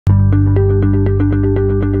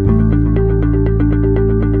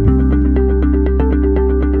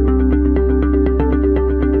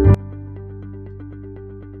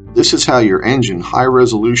This is how your engine high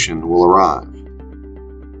resolution will arrive.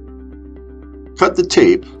 Cut the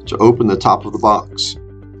tape to open the top of the box.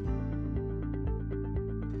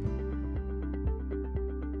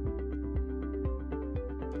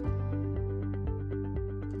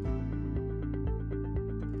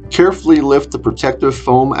 Carefully lift the protective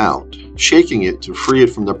foam out, shaking it to free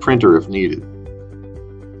it from the printer if needed.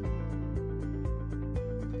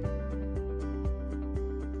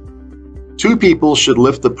 Two people should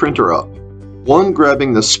lift the printer up, one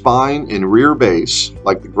grabbing the spine and rear base,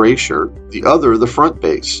 like the gray shirt, the other the front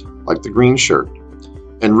base, like the green shirt,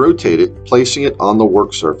 and rotate it, placing it on the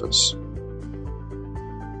work surface.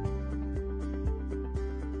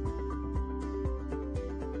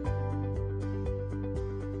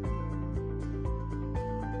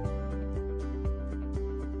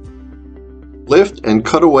 Lift and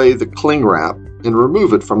cut away the cling wrap and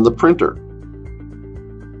remove it from the printer.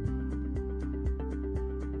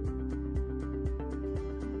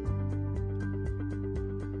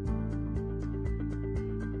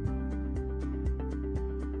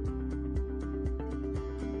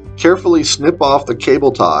 Carefully snip off the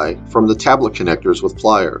cable tie from the tablet connectors with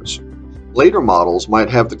pliers. Later models might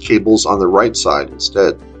have the cables on the right side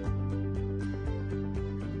instead.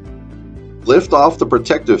 Lift off the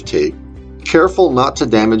protective tape, careful not to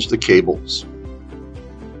damage the cables.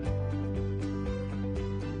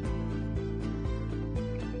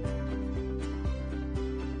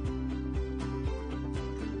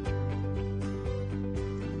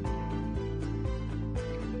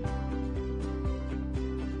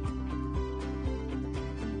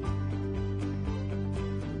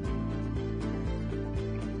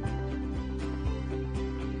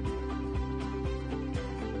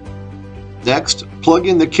 Next, plug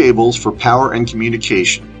in the cables for power and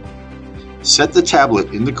communication. Set the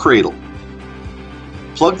tablet in the cradle.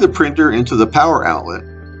 Plug the printer into the power outlet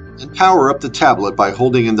and power up the tablet by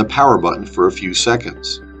holding in the power button for a few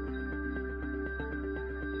seconds.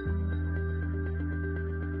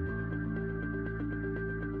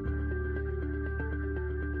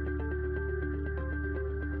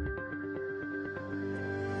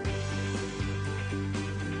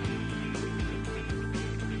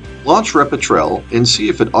 Launch Repetrel and see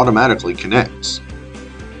if it automatically connects.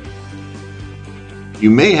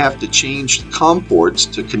 You may have to change COM ports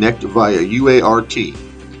to connect via UART.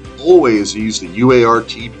 Always use the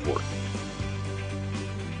UART port.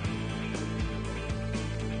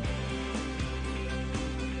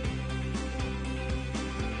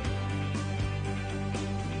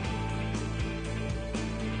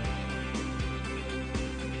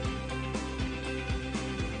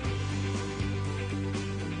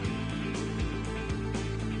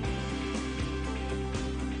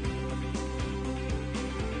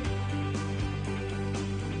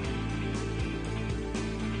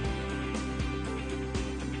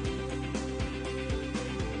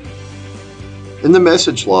 In the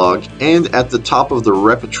message log and at the top of the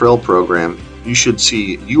Repetrel program, you should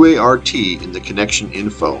see UART in the connection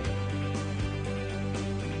info.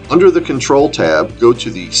 Under the Control tab, go to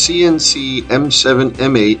the CNC M7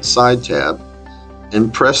 M8 side tab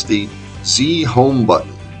and press the Z Home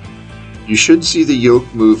button. You should see the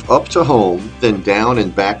yoke move up to home, then down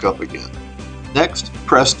and back up again. Next,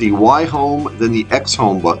 press the Y Home, then the X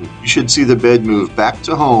Home button. You should see the bed move back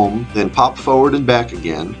to home, then pop forward and back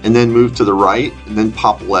again, and then move to the right, and then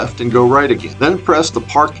pop left and go right again. Then press the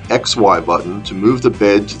Park XY button to move the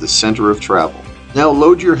bed to the center of travel. Now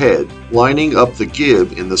load your head, lining up the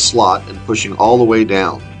gib in the slot and pushing all the way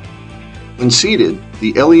down. When seated,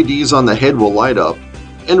 the LEDs on the head will light up,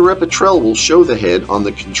 and Repetrel will show the head on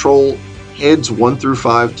the Control Heads 1 through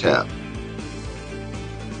 5 tab.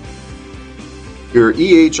 Your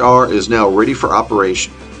EHR is now ready for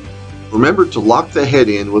operation. Remember to lock the head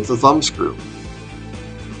in with the thumb screw.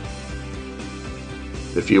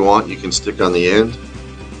 If you want, you can stick on the end.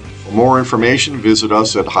 For more information, visit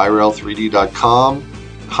us at hyrel3d.com,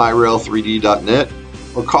 hyrel3d.net,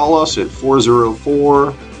 or call us at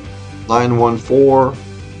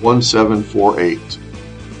 404-914-1748.